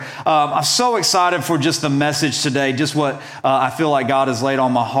I'm so excited for just the message today, just what I feel like God has laid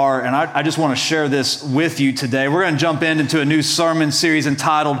on my heart. And I just want to share this with you today. We're going to jump into a new sermon series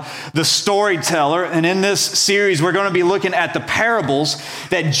entitled The Storyteller. And in this series, we're going to be looking at the parables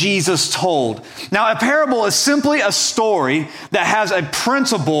that Jesus told. Now, a parable is simply a story that has a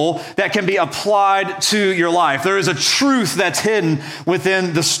principle that can be applied to your life. There is a truth that's hidden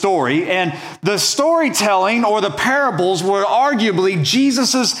within the story. And the storytelling or the parables were arguably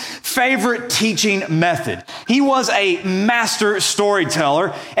Jesus' favorite teaching method. He was a master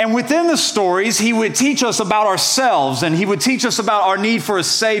storyteller. And within the stories, he would teach us about ourselves, and he would teach us about our need for a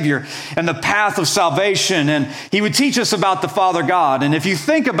Savior and the path of salvation. And he would teach us about the Father God. And if you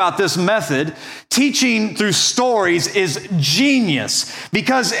think about this method, teaching through stories is genius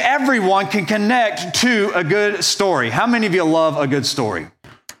because everyone can connect to a good story. How many of you love a good story?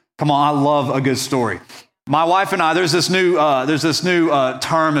 Come on, I love a good story. My wife and I, there's this new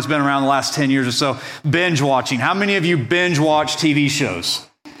term that's been around the last 10 years or so, binge watching. How many of you binge watch TV shows?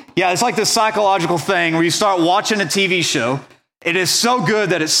 Yeah, it's like this psychological thing where you start watching a TV show. It is so good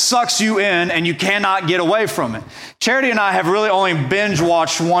that it sucks you in and you cannot get away from it. Charity and I have really only binge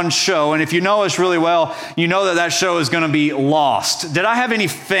watched one show. And if you know us really well, you know that that show is going to be Lost. Did I have any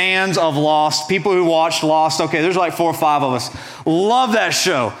fans of Lost? People who watched Lost? Okay, there's like 4 or 5 of us. Love that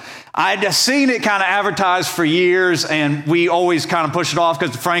show. I'd seen it kind of advertised for years, and we always kind of push it off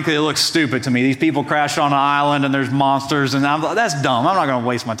because, frankly, it looks stupid to me. These people crash on an island, and there's monsters, and that's dumb. I'm not going to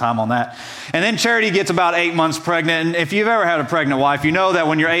waste my time on that. And then Charity gets about 8 months pregnant, and if you've ever had a pregnant wife, you know that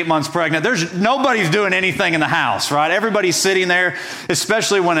when you're 8 months pregnant, nobody's doing anything in the house, right? Everybody's sitting there,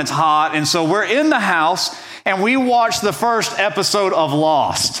 especially when it's hot. And so we're in the house, and we watched the first episode of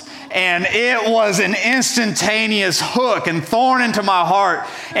Lost. And it was an instantaneous hook and thorn into my heart.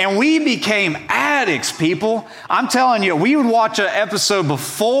 And we became addicts, people. I'm telling you, we would watch an episode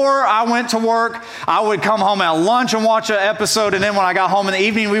before I went to work. I would come home at lunch and watch an episode. And then when I got home in the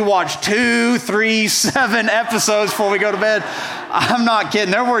evening, we watched 2, 3, 7 episodes before we go to bed. I'm not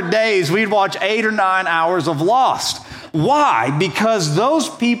kidding. There were days we'd watch 8 or 9 hours of Lost. Why? Because those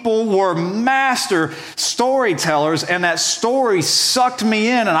people were master storytellers, and that story sucked me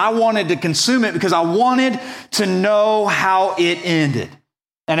in, and I wanted to consume it because I wanted to know how it ended.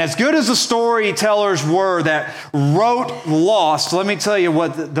 And as good as the storytellers were that wrote Lost, let me tell you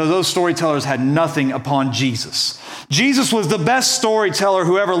what, those storytellers had nothing upon Jesus. Jesus was the best storyteller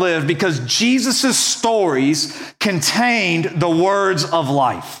who ever lived because Jesus' stories contained the words of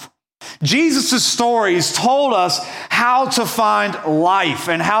life. Jesus' stories told us how to find life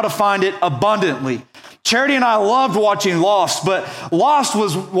and how to find it abundantly. Charity and I loved watching Lost, but Lost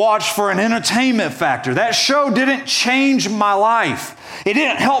was watched for an entertainment factor. That show didn't change my life. It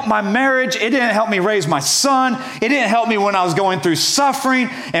didn't help my marriage. It didn't help me raise my son. It didn't help me when I was going through suffering.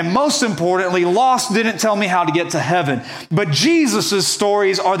 And most importantly, Lost didn't tell me how to get to heaven. But Jesus'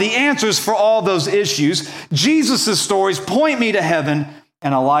 stories are the answers for all those issues. Jesus' stories point me to heaven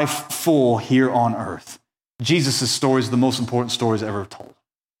and a life full here on earth. Jesus' stories are the most important stories ever told.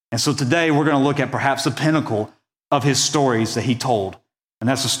 And so today we're going to look at perhaps the pinnacle of his stories that he told, and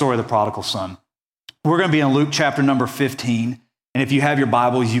that's the story of the prodigal son. We're going to be in Luke chapter number 15, and if you have your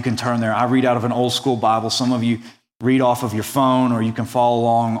Bibles, you can turn there. I read out of an old school Bible. Some of you read off of your phone, or you can follow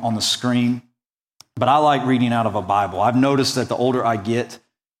along on the screen, but I like reading out of a Bible. I've noticed that the older I get,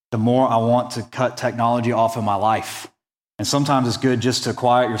 the more I want to cut technology off of my life. And sometimes it's good just to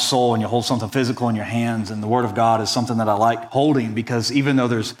quiet your soul and you hold something physical in your hands. And the Word of God is something that I like holding because even though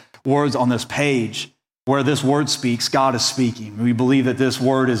there's words on this page, where this word speaks, God is speaking. We believe that this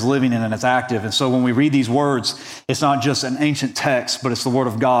word is living and it's active. And so when we read these words, it's not just an ancient text, but it's the Word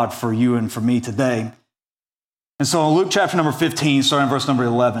of God for you and for me today. And so in Luke chapter number 15, starting in verse number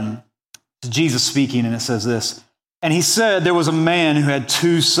 11, it's Jesus speaking, and it says this, "And he said, there was a man who had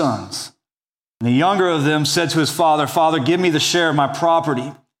 2 sons. And the younger of them said to his father, 'Father, give me the share of my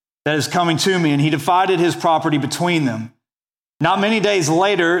property that is coming to me.' And he divided his property between them. Not many days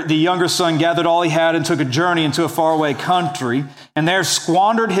later, the younger son gathered all he had and took a journey into a faraway country, and there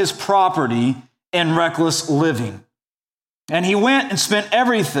squandered his property in reckless living. And he went and spent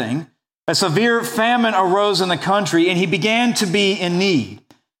everything. A severe famine arose in the country, and he began to be in need.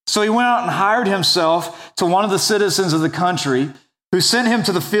 So he went out and hired himself to one of the citizens of the country, who sent him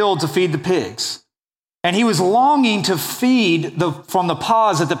to the field to feed the pigs. And he was longing to feed from the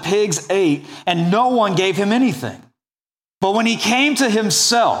pods that the pigs ate, and no one gave him anything. But when he came to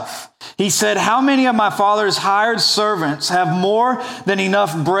himself, he said, 'How many of my father's hired servants have more than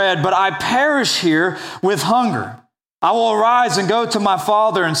enough bread, but I perish here with hunger? I will arise and go to my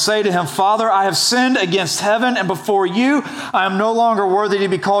father and say to him, Father, I have sinned against heaven and before you. I am no longer worthy to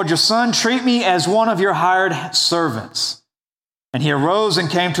be called your son. Treat me as one of your hired servants. And he arose and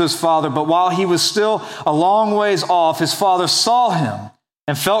came to his father. But while he was still a long ways off, his father saw him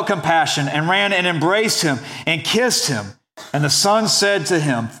and felt compassion and ran and embraced him and kissed him. And the son said to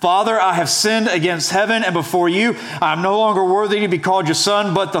him, Father, I have sinned against heaven and before you. I am no longer worthy to be called your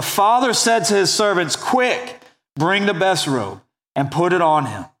son. But the father said to his servants, Quick, bring the best robe and put it on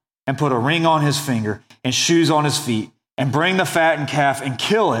him, and put a ring on his finger and shoes on his feet, and bring the fattened calf and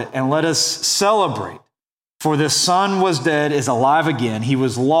kill it, and let us celebrate. For this son was dead, is alive again. He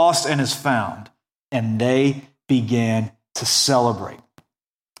was lost and is found. And they began to celebrate.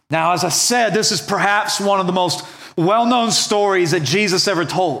 Now, as I said, this is perhaps one of the most well-known stories that Jesus ever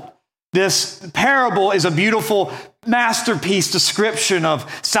told. This parable is a beautiful masterpiece description of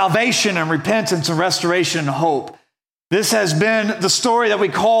salvation and repentance and restoration and hope. This has been the story that we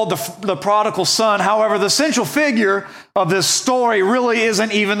call the prodigal son. However, the central figure of this story really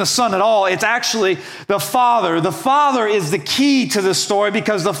isn't even the son at all. It's actually the father. The father is the key to this story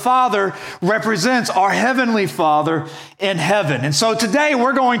because the father represents our heavenly Father in heaven. And so today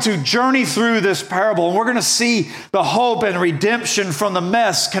we're going to journey through this parable, and we're going to see the hope and redemption from the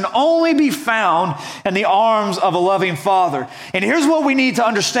mess can only be found in the arms of a loving Father. And here's what we need to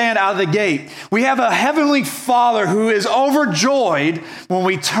understand out of the gate. We have a heavenly Father who is overjoyed when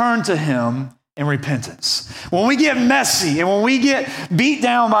we turn to him in repentance. When we get messy and when we get beat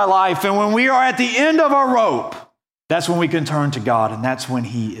down by life and when we are at the end of our rope, that's when we can turn to God, and that's when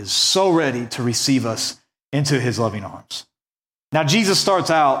he is so ready to receive us into his loving arms. Now, Jesus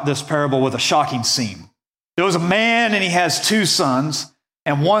starts out this parable with a shocking scene. There was a man and he has two sons,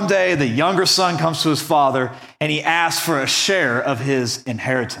 and one day the younger son comes to his father and he asks for a share of his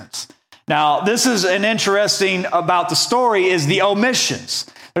inheritance. Now, this is an interesting about the story is the omissions.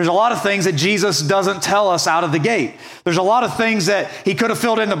 There's a lot of things that Jesus doesn't tell us out of the gate. There's a lot of things that he could have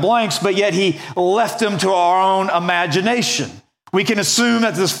filled in the blanks, but yet he left them to our own imagination. We can assume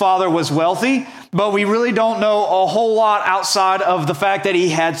that this father was wealthy, but we really don't know a whole lot outside of the fact that he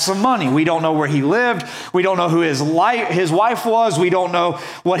had some money. We don't know where he lived. We don't know who his wife was. We don't know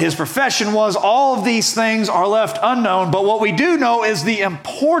what his profession was. All of these things are left unknown, but what we do know is the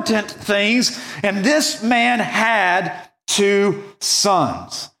important things, and this man had two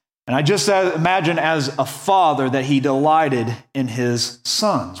sons. And I just imagine as a father that he delighted in his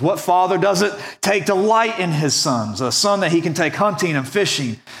sons. What father doesn't take delight in his sons? A son that he can take hunting and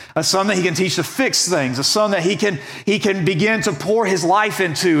fishing. A son that he can teach to fix things. A son that he can begin to pour his life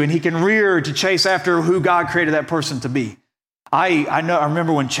into and he can rear to chase after who God created that person to be. I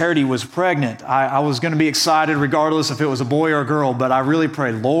remember when Charity was pregnant, I was going to be excited regardless if it was a boy or a girl, but I really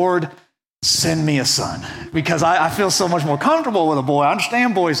prayed, Lord, send me a son, because I feel so much more comfortable with a boy. I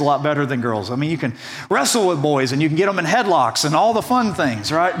understand boys a lot better than girls. I mean, you can wrestle with boys and you can get them in headlocks and all the fun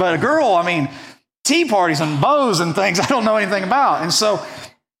things, right? But a girl, I mean, tea parties and bows and things I don't know anything about. And so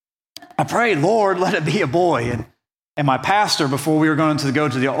I prayed, Lord, let it be a boy. And my pastor, before we were going to go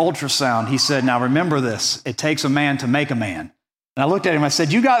to the ultrasound, he said, now remember this, it takes a man to make a man. And I looked at him, I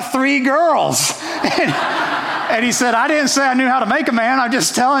said, you got 3 girls. And he said, I didn't say I knew how to make a man. I'm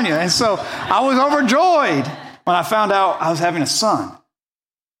just telling you. And so I was overjoyed when I found out I was having a son.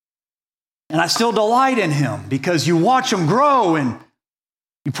 And I still delight in him because you watch him grow and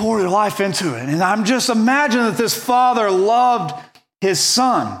you pour your life into it. And I'm just imagining that this father loved his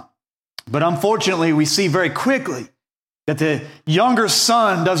son. But unfortunately, we see very quickly that the younger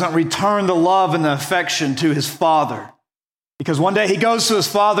son doesn't return the love and the affection to his father. Because one day he goes to his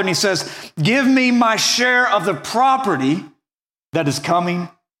father and he says, give me my share of the property that is coming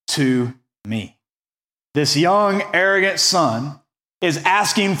to me. This young, arrogant son is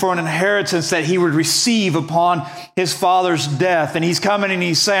asking for an inheritance that he would receive upon his father's death. And he's coming and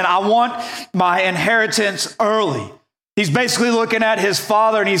he's saying, I want my inheritance early. He's basically looking at his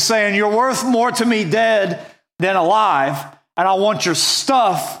father and he's saying, you're worth more to me dead than alive, and I want your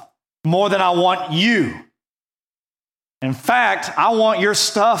stuff more than I want you. In fact, I want your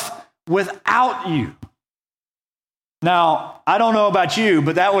stuff without you. Now, I don't know about you,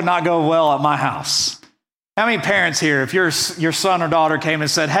 but that would not go well at my house. How many parents here, if your son or daughter came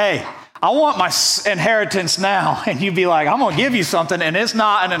and said, hey, I want my inheritance now, and you'd be like, I'm going to give you something, and it's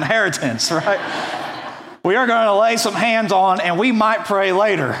not an inheritance, right? We are going to lay some hands on, and we might pray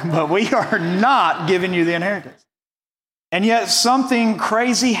later, but we are not giving you the inheritance. And yet something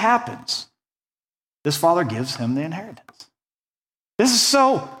crazy happens. This father gives him the inheritance. This is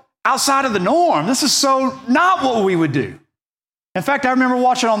so outside of the norm. This is so not what we would do. In fact, I remember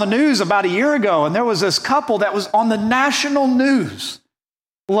watching on the news about a year ago, and there was this couple that was on the national news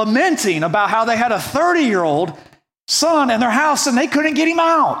lamenting about how they had a 30-year-old son in their house and they couldn't get him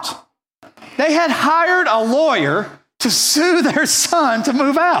out. They had hired a lawyer to sue their son to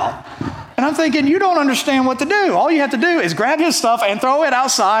move out. And I'm thinking, you don't understand what to do. All you have to do is grab his stuff and throw it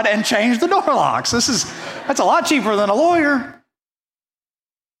outside and change the door locks. That's a lot cheaper than a lawyer.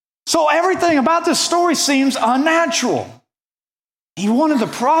 So everything about this story seems unnatural. He wanted the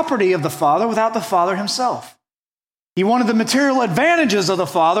property of the father without the father himself. He wanted the material advantages of the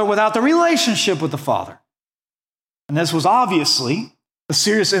father without the relationship with the father. And this was obviously a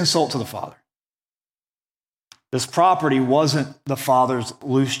serious insult to the father. This property wasn't the father's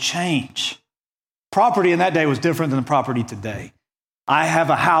loose change. Property in that day was different than property today. I have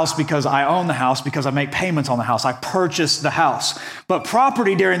a house because I own the house, because I make payments on the house. I purchased the house. But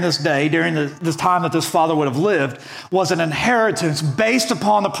property during this day, during this time that this father would have lived, was an inheritance based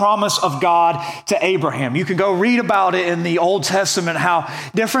upon the promise of God to Abraham. You can go read about it in the Old Testament, how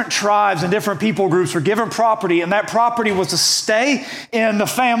different tribes and different people groups were given property, and that property was to stay in the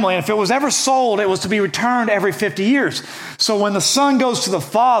family. And if it was ever sold, it was to be returned every 50 years. So when the son goes to the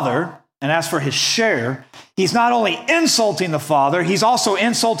father and asks for his share, he's not only insulting the father, he's also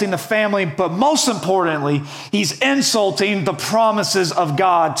insulting the family, but most importantly, he's insulting the promises of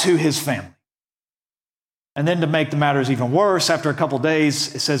God to his family. And then to make the matters even worse, after a couple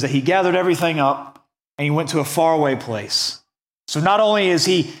days, it says that he gathered everything up and he went to a faraway place. So not only is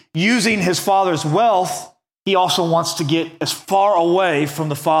he using his father's wealth, he also wants to get as far away from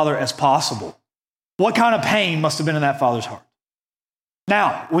the father as possible. What kind of pain must have been in that father's heart?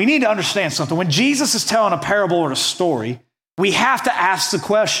 Now, we need to understand something. When Jesus is telling a parable or a story, we have to ask the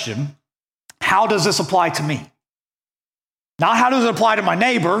question, how does this apply to me? Not how does it apply to my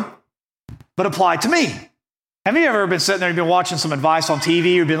neighbor, but apply to me. Have you ever been sitting there, you've been watching some advice on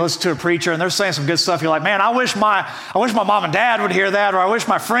TV, you've been listening to a preacher, and they're saying some good stuff, you're like, man, I wish my mom and dad would hear that, or I wish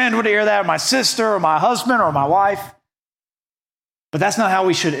my friend would hear that, or my sister, or my husband, or my wife. But that's not how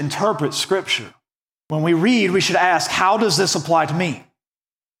we should interpret Scripture. When we read, we should ask, how does this apply to me?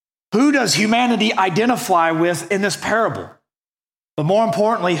 Who does humanity identify with in this parable? But more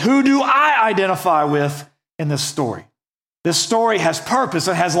importantly, who do I identify with in this story? This story has purpose,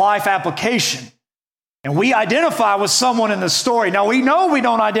 it has life application. And we identify with someone in this story. Now, we know we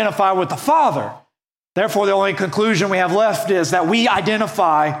don't identify with the Father. Therefore, the only conclusion we have left is that we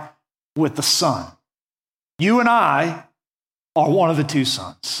identify with the Son. You and I are one of the two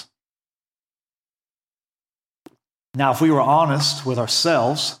sons. Now, if we were honest with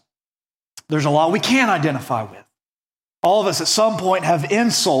ourselves, there's a lot we can't identify with. All of us at some point have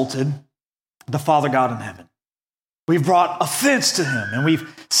insulted the Father God in heaven. We've brought offense to him, and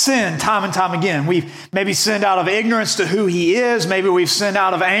we've sinned time and time again. We've maybe sinned out of ignorance to who he is. Maybe we've sinned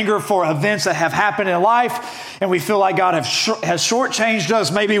out of anger for events that have happened in life, and we feel like God has shortchanged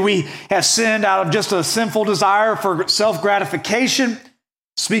us. Maybe we have sinned out of just a sinful desire for self-gratification.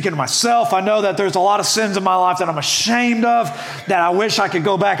 Speaking to myself, I know that there's a lot of sins in my life that I'm ashamed of, that I wish I could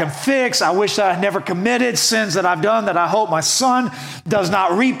go back and fix. I wish that I never committed, sins that I've done that I hope my son does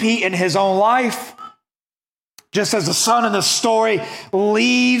not repeat in his own life. Just as the son in the story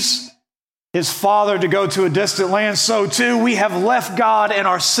leaves his father to go to a distant land, so too we have left God in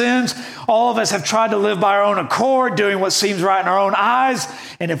our sins. All of us have tried to live by our own accord, doing what seems right in our own eyes.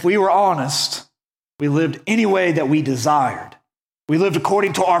 And if we were honest, we lived any way that we desired. We lived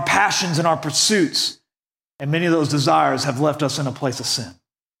according to our passions and our pursuits, and many of those desires have left us in a place of sin.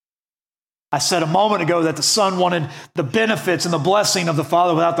 I said a moment ago that the Son wanted the benefits and the blessing of the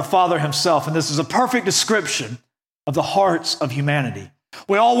Father without the Father himself, and this is a perfect description of the hearts of humanity.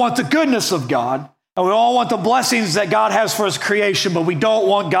 We all want the goodness of God, and we all want the blessings that God has for his creation, but we don't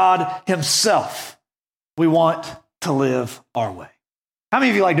want God himself. We want to live our way. How many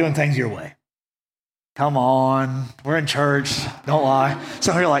of you like doing things your way? Come on, we're in church, don't lie.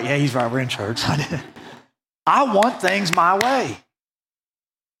 Some of you are like, yeah, he's right, we're in church. I want things my way.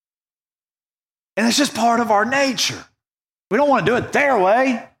 And it's just part of our nature. We don't want to do it their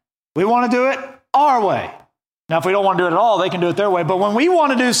way. We want to do it our way. Now, if we don't want to do it at all, they can do it their way. But when we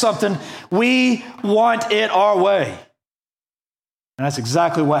want to do something, we want it our way. And that's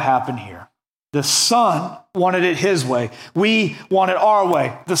exactly what happened here. The Son wanted it his way. We want it our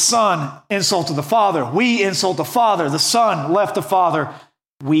way. The Son insulted the Father. We insult the Father. The Son left the Father.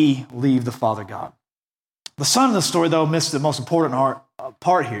 We leave the Father God. The son in the story, though, missed the most important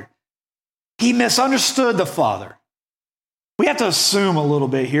part here. He misunderstood the father. We have to assume a little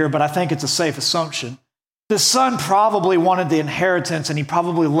bit here, but I think it's a safe assumption. The son probably wanted the inheritance, and he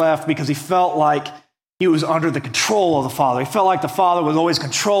probably left because he felt like he was under the control of the Father. He felt like the Father was always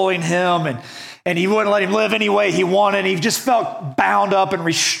controlling him, and he wouldn't let him live any way he wanted. He just felt bound up and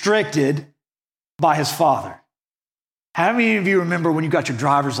restricted by his Father. How many of you remember when you got your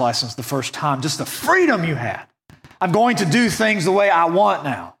driver's license the first time, just the freedom you had? I'm going to do things the way I want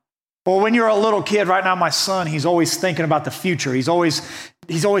now. Or when you're a little kid, right now my son, he's always thinking about the future. He's always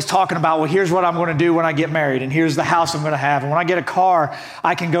talking about, well, here's what I'm going to do when I get married, and here's the house I'm going to have. And when I get a car,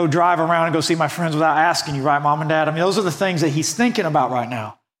 I can go drive around and go see my friends without asking you, right, Mom and Dad? I mean, those are the things that he's thinking about right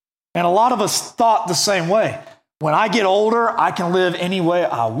now. And a lot of us thought the same way. When I get older, I can live any way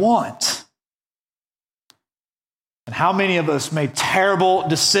I want. And how many of us made terrible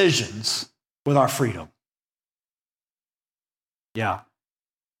decisions with our freedom? Yeah.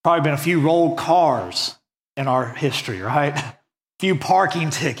 Probably been a few rolled cars in our history, right? A few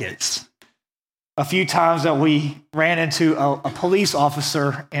parking tickets. A few times that we ran into a police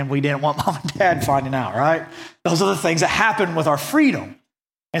officer and we didn't want Mom and Dad finding out, right? Those are the things that happen with our freedom.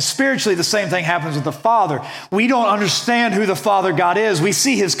 And spiritually, the same thing happens with the Father. We don't understand who the Father God is. We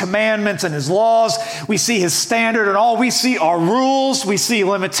see his commandments and his laws. We see his standard, and all we see are rules. We see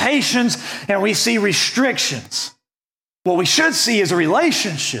limitations, and we see restrictions. What we should see is a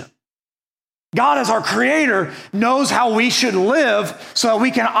relationship. God, as our creator, knows how we should live so that we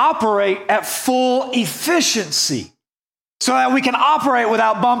can operate at full efficiency, so that we can operate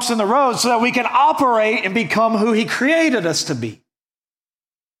without bumps in the road, so that we can operate and become who he created us to be.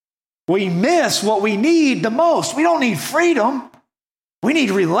 We miss what we need the most. We don't need freedom. We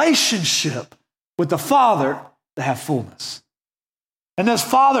need relationship with the Father to have fullness. In this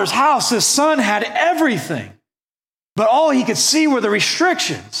Father's house, this Son had everything, but all he could see were the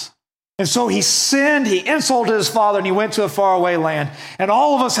restrictions. And so he sinned, he insulted his Father, and he went to a faraway land. And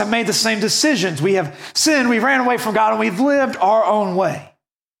all of us have made the same decisions. We have sinned, we ran away from God, and we've lived our own way.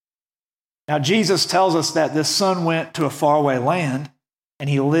 Now, Jesus tells us that this Son went to a faraway land, and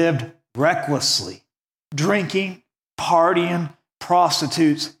he lived recklessly, drinking, partying,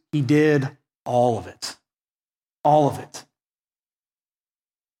 prostitutes. He did all of it. All of it.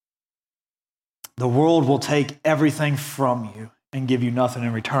 The world will take everything from you and give you nothing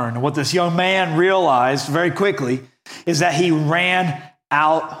in return. And what this young man realized very quickly is that he ran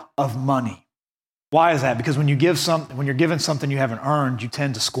out of money. Why is that? Because when you're given something you haven't earned, you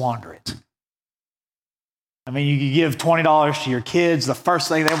tend to squander it. I mean, you give $20 to your kids, the first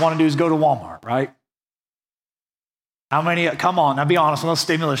thing they want to do is go to Walmart, right? How many, come on, now be honest, when those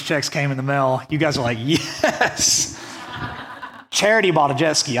stimulus checks came in the mail, you guys are like, yes. Charity bought a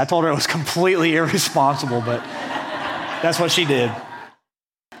jet ski. I told her it was completely irresponsible, but that's what she did.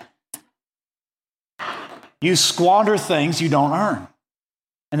 You squander things you don't earn.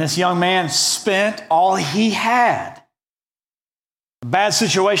 And this young man spent all he had. The bad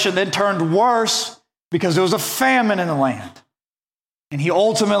situation then turned worse because there was a famine in the land. And he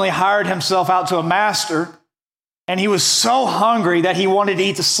ultimately hired himself out to a master, and he was so hungry that he wanted to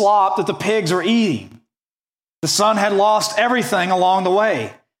eat the slop that the pigs were eating. The son had lost everything along the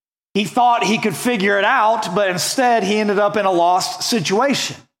way. He thought he could figure it out, but instead he ended up in a lost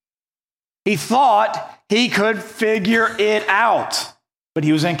situation. He thought he could figure it out, but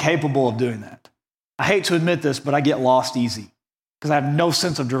he was incapable of doing that. I hate to admit this, but I get lost easy because I have no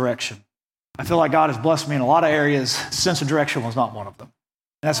sense of direction. I feel like God has blessed me in a lot of areas. Sense of direction was not one of them.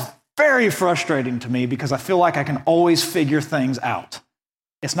 And that's very frustrating to me because I feel like I can always figure things out.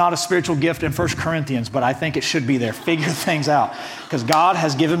 It's not a spiritual gift in 1 Corinthians, but I think it should be there. Figure things out. Because God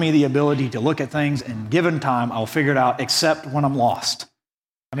has given me the ability to look at things, and given time, I'll figure it out, except when I'm lost.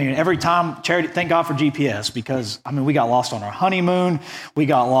 I mean, every time, Charity, thank God for GPS, because, we got lost on our honeymoon. We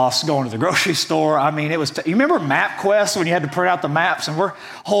got lost going to the grocery store. You remember MapQuest when you had to print out the maps, and we're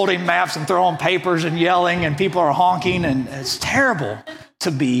holding maps and throwing papers and yelling, and people are honking, and it's terrible to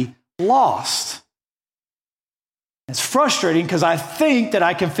be lost. It's frustrating because I think that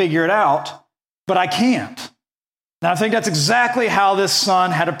I can figure it out, but I can't. Now, I think that's exactly how this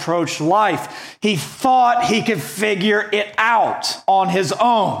son had approached life. He thought he could figure it out on his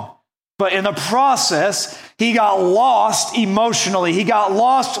own. But in the process, he got lost emotionally, he got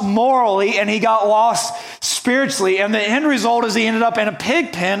lost morally, and he got lost spiritually. And the end result is he ended up in a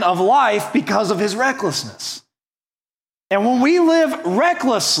pig pen of life because of his recklessness. And when we live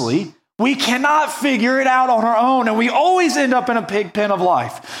recklessly, we cannot figure it out on our own, and we always end up in a pig pen of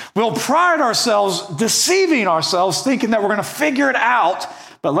life. We'll pride ourselves, deceiving ourselves, thinking that we're going to figure it out.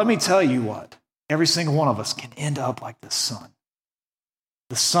 But let me tell you what, every single one of us can end up like this son.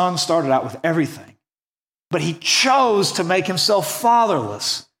 The son started out with everything, but he chose to make himself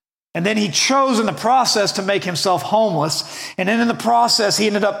fatherless. And then he chose in the process to make himself homeless. And then in the process, he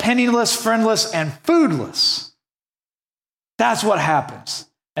ended up penniless, friendless, and foodless. That's what happens.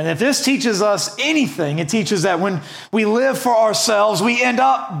 And if this teaches us anything, it teaches that when we live for ourselves, we end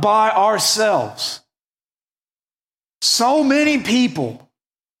up by ourselves. So many people,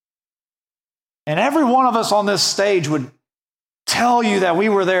 and every one of us on this stage would tell you that we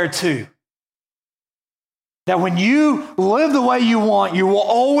were there too. That when you live the way you want, you will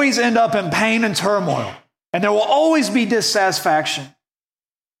always end up in pain and turmoil. And there will always be dissatisfaction.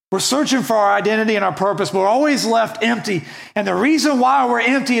 We're searching for our identity and our purpose, but we're always left empty. And the reason why we're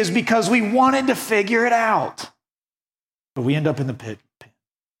empty is because we wanted to figure it out. But we end up in the pit.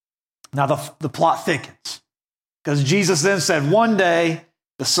 Now the plot thickens. Because Jesus then said, one day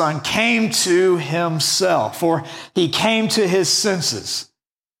the Son came to himself, or he came to his senses.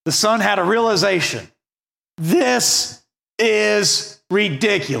 The Son had a realization. This is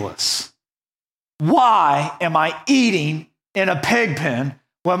ridiculous. Why am I eating in a pig pen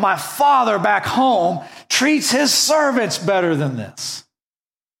when my Father back home treats his servants better than this?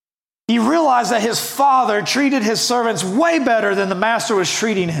 He realized that his Father treated his servants way better than the Master was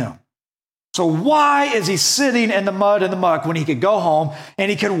treating him. So why is he sitting in the mud and the muck when he could go home and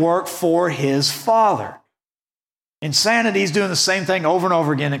he could work for his Father? Insanity is doing the same thing over and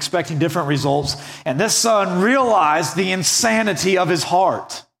over again, expecting different results. And this son realized the insanity of his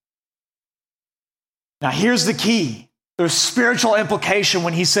heart. Now here's the key. There's spiritual implication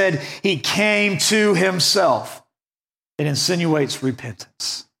when he said he came to himself. It insinuates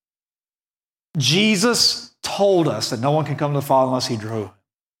repentance. Jesus told us that no one can come to the Father unless he drew him.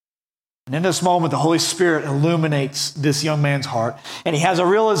 And in this moment, the Holy Spirit illuminates this young man's heart, and he has a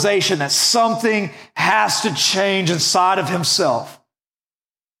realization that something has to change inside of himself.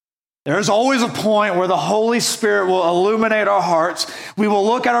 There's always a point where the Holy Spirit will illuminate our hearts. We will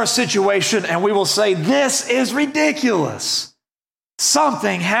look at our situation and we will say, this is ridiculous.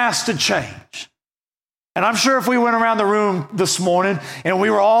 Something has to change. And I'm sure if we went around the room this morning and we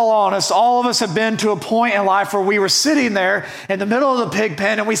were all honest, all of us have been to a point in life where we were sitting there in the middle of the pig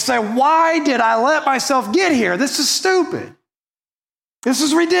pen and we say, why did I let myself get here? This is stupid. This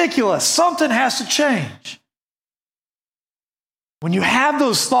is ridiculous. Something has to change. When you have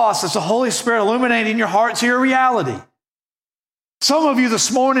those thoughts, it's the Holy Spirit illuminating your heart to your reality. Some of you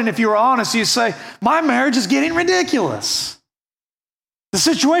this morning, if you were honest, you say, my marriage is getting ridiculous. The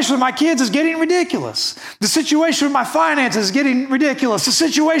situation with my kids is getting ridiculous. The situation with my finances is getting ridiculous. The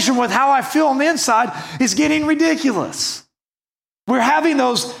situation with how I feel on the inside is getting ridiculous. We're having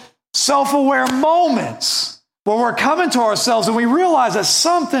those self-aware moments where we're coming to ourselves and we realize that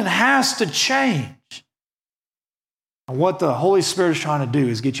something has to change. And what the Holy Spirit is trying to do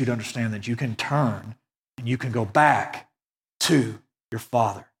is get you to understand that you can turn and you can go back to your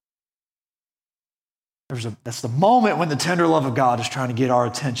Father. That's the moment when the tender love of God is trying to get our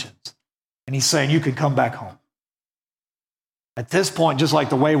attentions. And he's saying, you can come back home. At this point, just like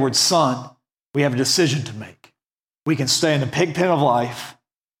the wayward son, we have a decision to make. We can stay in the pig pen of life,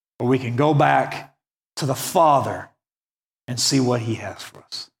 or we can go back to the Father and see what he has for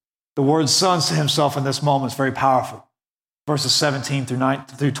us. The word son to himself in this moment is very powerful. Verses 17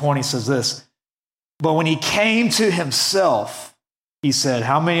 through 20 says this, but when he came to himself, he said,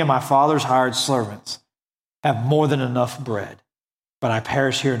 how many of my father's hired servants have more than enough bread, but I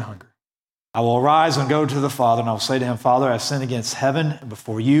perish here in hunger? I will arise and go to the Father, and I will say to him, Father, I have sinned against heaven and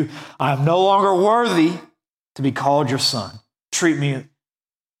before you. I am no longer worthy to be called your son. Treat me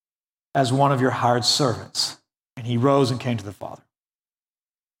as one of your hired servants. And he rose and came to the Father.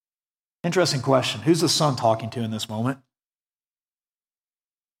 Interesting question. Who's the son talking to in this moment?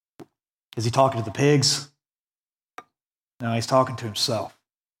 Is he talking to the pigs? No, he's talking to himself.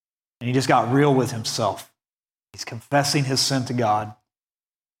 And he just got real with himself. He's confessing his sin to God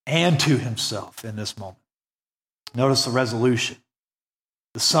and to himself in this moment. Notice the resolution.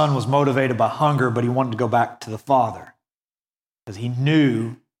 The son was motivated by hunger, but he wanted to go back to the Father because he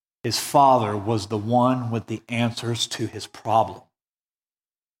knew his Father was the one with the answers to his problem.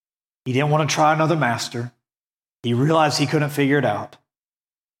 He didn't want to try another master. He realized he couldn't figure it out.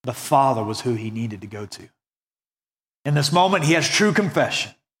 The Father was who he needed to go to. In this moment, he has true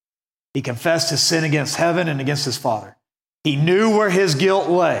confession. He confessed his sin against heaven and against his Father. He knew where his guilt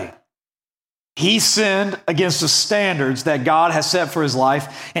lay. He sinned against the standards that God has set for his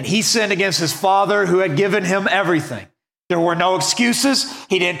life, and he sinned against his Father who had given him everything. There were no excuses.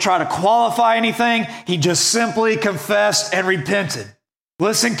 He didn't try to qualify anything. He just simply confessed and repented.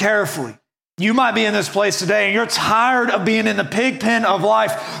 Listen carefully. You might be in this place today and you're tired of being in the pig pen of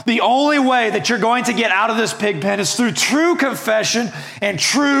life. The only way that you're going to get out of this pig pen is through true confession and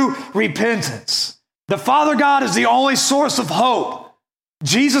true repentance. The Father God is the only source of hope.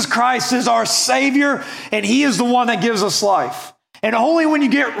 Jesus Christ is our Savior, and He is the one that gives us life. And only when you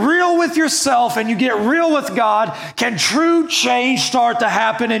get real with yourself and you get real with God can true change start to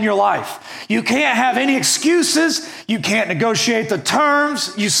happen in your life. You can't have any excuses. You can't negotiate the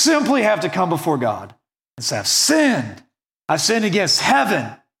terms. You simply have to come before God and say, I've sinned. I've sinned against heaven.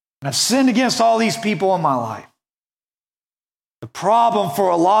 And I've sinned against all these people in my life. The problem for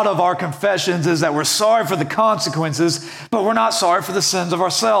a lot of our confessions is that we're sorry for the consequences, but we're not sorry for the sins of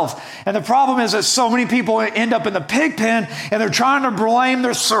ourselves. And the problem is that so many people end up in the pig pen and they're trying to blame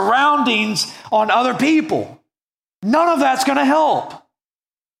their surroundings on other people. None of that's going to help.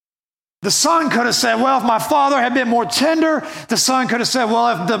 The son could have said, well, if my father had been more tender. The son could have said,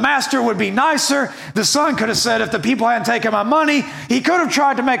 well, if the master would be nicer. The son could have said, if the people hadn't taken my money. He could have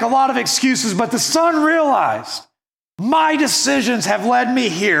tried to make a lot of excuses, but the son realized, my decisions have led me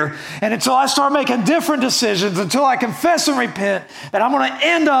here. And until I start making different decisions, until I confess and repent, that I'm going to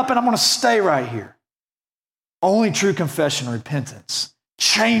end up and I'm going to stay right here. Only true confession and repentance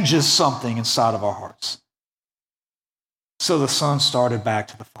changes something inside of our hearts. So the son started back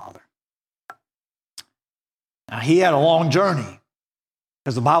to the father. Now he had a long journey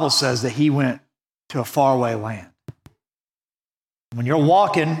because the Bible says that he went to a faraway land. When you're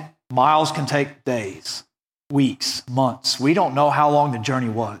walking, miles can take days, weeks, months. We don't know how long the journey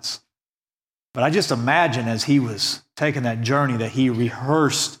was. But I just imagine as he was taking that journey that he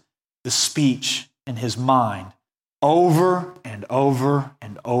rehearsed the speech in his mind over and over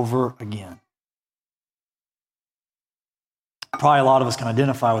and over again. Probably a lot of us can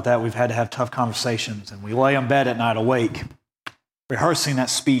identify with that. We've had to have tough conversations and we lay in bed at night awake, rehearsing that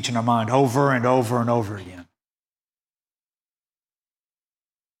speech in our mind over and over and over again.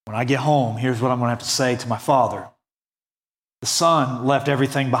 When I get home, here's what I'm going to have to say to my father. The son left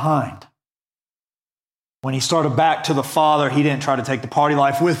everything behind. When he started back to the father, he didn't try to take the party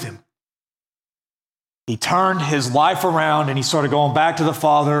life with him. He turned his life around and he started going back to the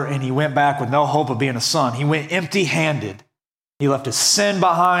father, and he went back with no hope of being a son. He went empty-handed. He left his sin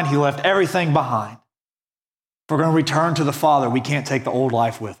behind. He left everything behind. If we're going to return to the Father, we can't take the old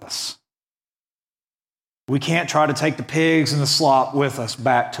life with us. We can't try to take the pigs and the slop with us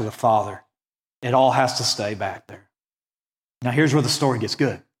back to the Father. It all has to stay back there. Now here's where the story gets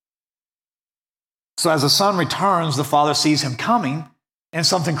good. So as the son returns, the father sees him coming, and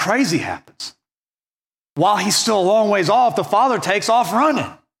something crazy happens. While he's still a long ways off, the father takes off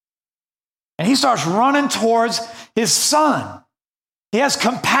running. And he starts running towards his son. He has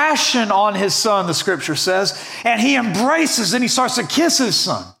compassion on his son, the scripture says, and he embraces and he starts to kiss his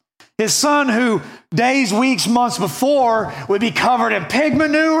son. His son who days, weeks, months before would be covered in pig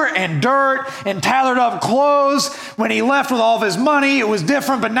manure and dirt and tattered up clothes. When he left with all of his money, it was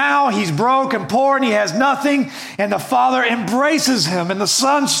different, but now he's broke and poor and he has nothing, and the father embraces him, and the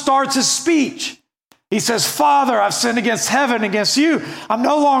son starts his speech. He says, Father, I've sinned against heaven, against you. I'm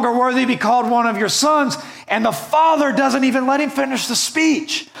no longer worthy to be called one of your sons. And the father doesn't even let him finish the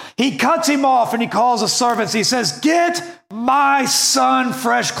speech. He cuts him off and he calls the servants. He says, get my son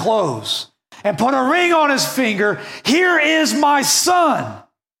fresh clothes and put a ring on his finger. Here is my son.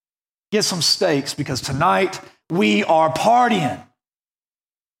 Get some steaks because tonight we are partying.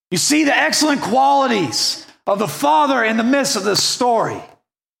 You see the excellent qualities of the father in the midst of this story.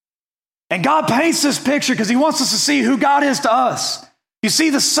 And God paints this picture because he wants us to see who God is to us. You see,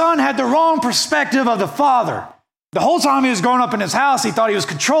 the son had the wrong perspective of the father. The whole time he was growing up in his house, he thought he was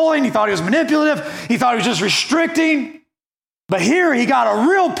controlling, he thought he was manipulative, he thought he was just restricting. But here he got a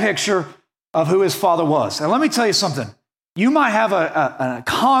real picture of who his father was. And let me tell you something. You might have a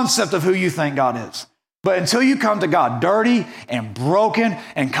concept of who you think God is. But until you come to God dirty and broken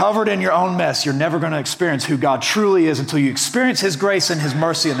and covered in your own mess, you're never going to experience who God truly is until you experience his grace and his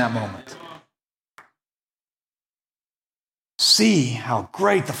mercy in that moment. See how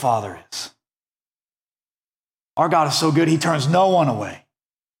great the Father is. Our God is so good, he turns no one away.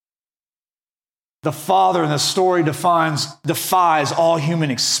 The Father in the story defies all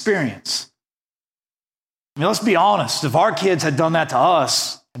human experience. I mean, let's be honest. If our kids had done that to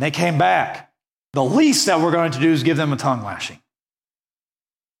us and they came back, the least that we're going to do is give them a tongue lashing.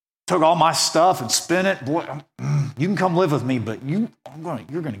 Took all my stuff and spent it. Boy, you can come live with me, but you're going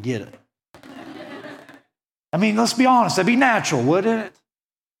to get it. I mean, let's be honest. That'd be natural, wouldn't it?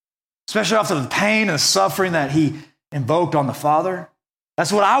 Especially after the pain and the suffering that he invoked on the Father.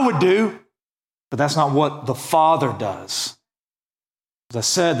 That's what I would do, but that's not what the Father does. As I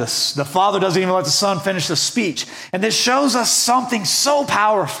said, the Father doesn't even let the Son finish the speech. And this shows us something so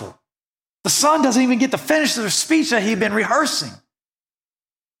powerful. The Son doesn't even get to finish the speech that he'd been rehearsing.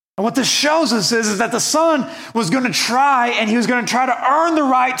 And what this shows us is that the Son was going to try, and he was going to try to earn the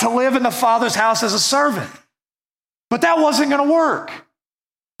right to live in the Father's house as a servant. But that wasn't going to work.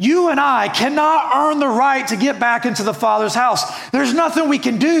 You and I cannot earn the right to get back into the Father's house. There's nothing we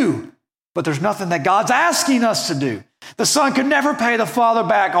can do, but there's nothing that God's asking us to do. The Son could never pay the Father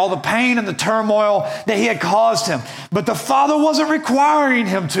back all the pain and the turmoil that he had caused him. But the Father wasn't requiring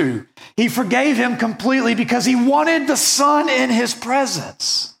him to. He forgave him completely because he wanted the Son in his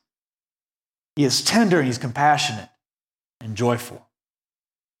presence. He is tender and he's compassionate and joyful.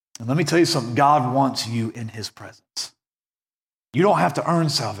 And let me tell you something, God wants you in his presence. You don't have to earn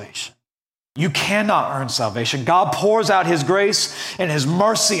salvation. You cannot earn salvation. God pours out his grace and his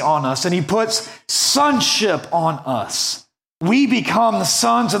mercy on us, and he puts sonship on us. We become the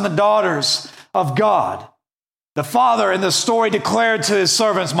sons and the daughters of God. The Father in the story declared to his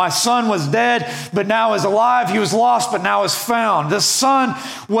servants, my son was dead, but now is alive. He was lost, but now is found. The Son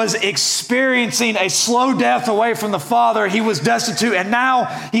was experiencing a slow death away from the Father. He was destitute, and now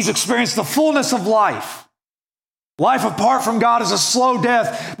he's experienced the fullness of life. Life apart from God is a slow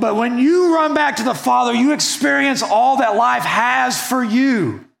death, but when you run back to the Father, you experience all that life has for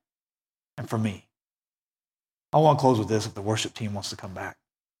you and for me. I want to close with this if the worship team wants to come back.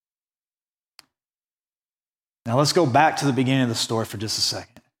 Now let's go back to the beginning of the story for just a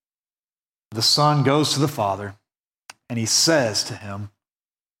second. The Son goes to the Father and he says to him,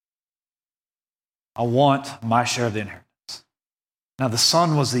 I want my share of the inheritance. Now the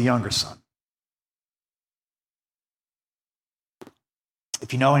Son was the younger son.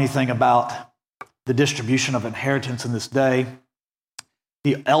 If you know anything about the distribution of inheritance in this day,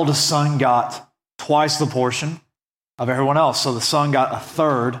 the eldest son got twice the portion of everyone else. So the son got a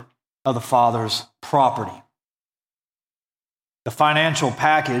third of the father's property. The financial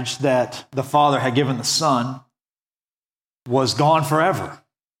package that the father had given the son was gone forever.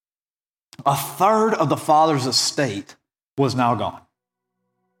 A third of the father's estate was now gone.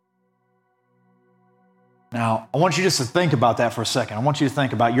 Now, I want you just to think about that for a second. I want you to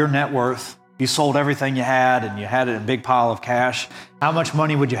think about your net worth. If you sold everything you had and you had it in a big pile of cash, how much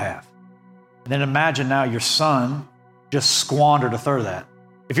money would you have? And then imagine now your son just squandered a third of that.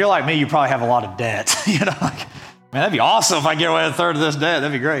 If you're like me, you probably have a lot of debt. Man, that'd be awesome if I get away with a third of this debt.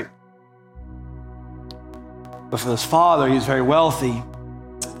 That'd be great. But for this father, he's very wealthy.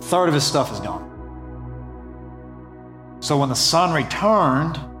 A third of his stuff is gone. So when the son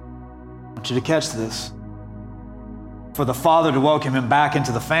returned, I want you to catch this. For the father to welcome him back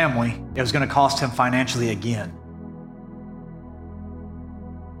into the family, it was going to cost him financially again.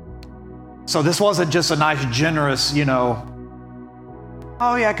 So this wasn't just a nice, generous, oh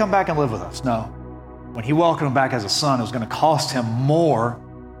yeah, come back and live with us. No. When he welcomed him back as a son, it was going to cost him more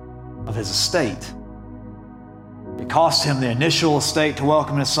of his estate. It cost him the initial estate to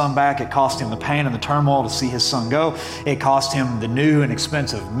welcome his son back. It cost him the pain and the turmoil to see his son go. It cost him the new and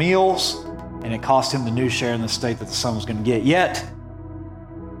expensive meals. And it cost him the new share in the estate that the son was going to get. Yet,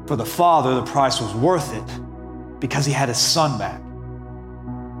 for the father, the price was worth it because he had his son back.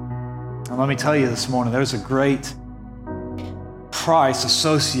 And let me tell you this morning, there's a great price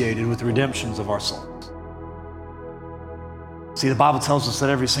associated with the redemptions of our souls. See, the Bible tells us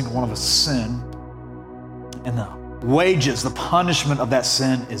that every single one of us sin, and the wages, the punishment of that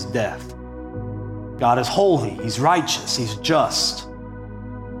sin is death. God is holy, he's righteous, he's just.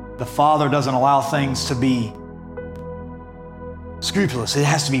 The Father doesn't allow things to be scrupulous. It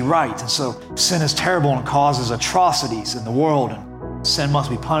has to be right. And so sin is terrible and causes atrocities in the world, and sin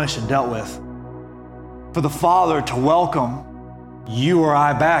must be punished and dealt with. For the Father to welcome you or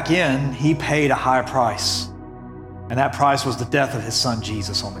I back in, he paid a high price. And that price was the death of his son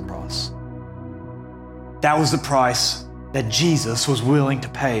Jesus on the cross. That was the price that Jesus was willing to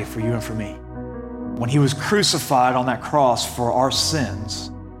pay for you and for me. When he was crucified on that cross for our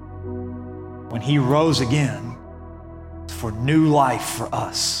sins, when he rose again for new life for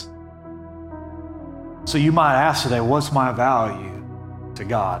us. So you might ask today, what's my value to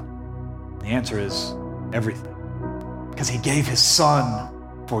God? The answer is everything. Because he gave his son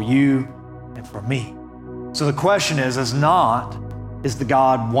for you and for me. So the question is not, is the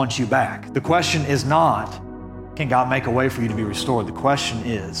God wants you back? The question is not, can God make a way for you to be restored? The question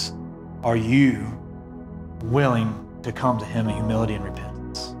is, are you willing to come to him in humility and repentance?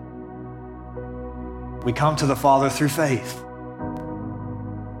 We come to the Father through faith.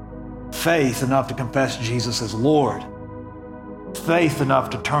 Faith enough to confess Jesus as Lord. Faith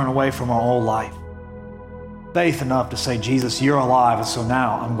enough to turn away from our old life. faith enough to say, Jesus, you're alive, and so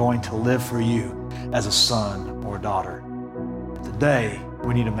now I'm going to live for you as a son or a daughter. Today,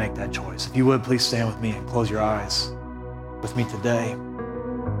 we need to make that choice. If you would, please stand with me and close your eyes with me today.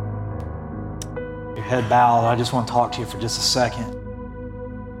 Your head bowed, I just want to talk to you for just a second.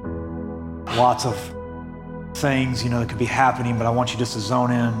 Lots of things, that could be happening, but I want you just to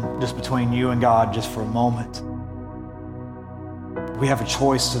zone in just between you and God just for a moment. We have a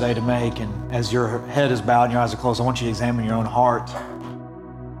choice today to make, and as your head is bowed and your eyes are closed, I want you to examine your own heart.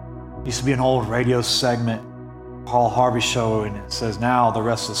 It used to be an old radio segment, Paul Harvey show, and it says, now the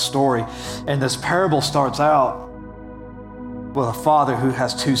rest of the story. And this parable starts out with a father who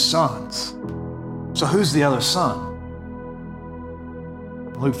has two sons. So who's the other son?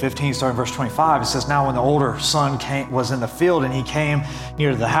 Luke 15, starting verse 25, it says, now when the older son was in the field and he came near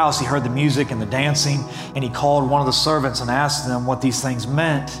to the house, he heard the music and the dancing, and he called one of the servants and asked them what these things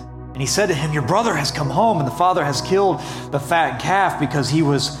meant. And he said to him, your brother has come home, and the father has killed the fat calf because he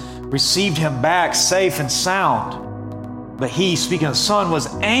received him back safe and sound. But he, speaking of the son, was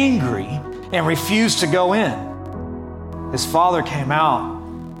angry and refused to go in. His father came out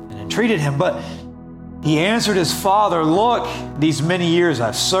and entreated him, but he answered his father, look, these many years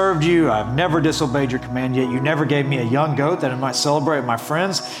I've served you. I've never disobeyed your command, yet you never gave me a young goat that I might celebrate with my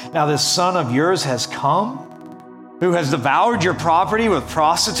friends. Now this son of yours has come, who has devoured your property with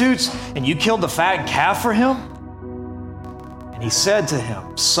prostitutes, and you killed the fat calf for him? And he said to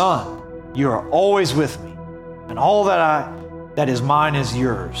him, son, you are always with me, and all that is mine is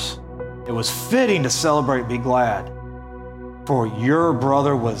yours. It was fitting to celebrate and be glad. For your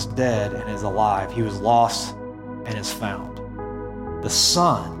brother was dead and is alive. He was lost and is found. The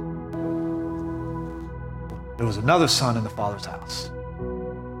son, there was another son in the father's house.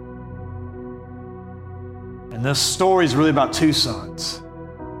 And this story is really about two sons.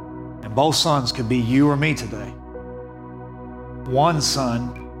 And both sons could be you or me today. One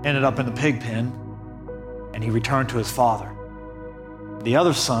son ended up in the pig pen and he returned to his father. The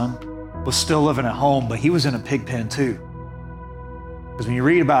other son was still living at home, but he was in a pig pen too. Because when you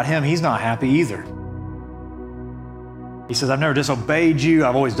read about him, he's not happy either. He says, I've never disobeyed you.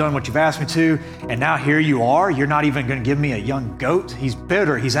 I've always done what you've asked me to. And now here you are. You're not even going to give me a young goat. He's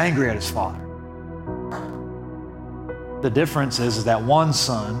bitter. He's angry at his father. The difference is that one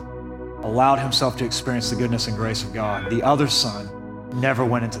son allowed himself to experience the goodness and grace of God. The other son never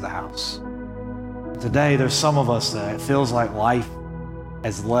went into the house. Today, there's some of us that it feels like life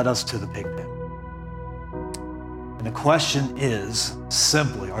has led us to the pig pen. And the question is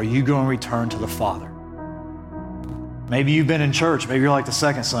simply, are you going to return to the Father? Maybe you've been in church. Maybe you're like the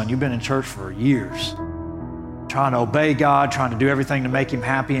second son. You've been in church for years, trying to obey God, trying to do everything to make him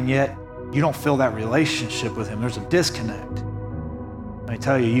happy, and yet you don't feel that relationship with him. There's a disconnect. Let me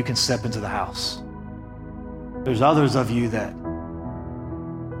tell you, you can step into the house. There's others of you that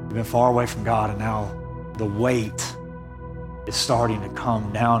you've been far away from God, and now the weight is starting to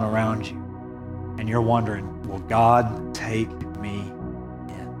come down around you. And you're wondering, will God take me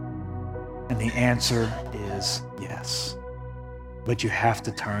in? And the answer is yes. But you have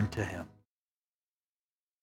to turn to him.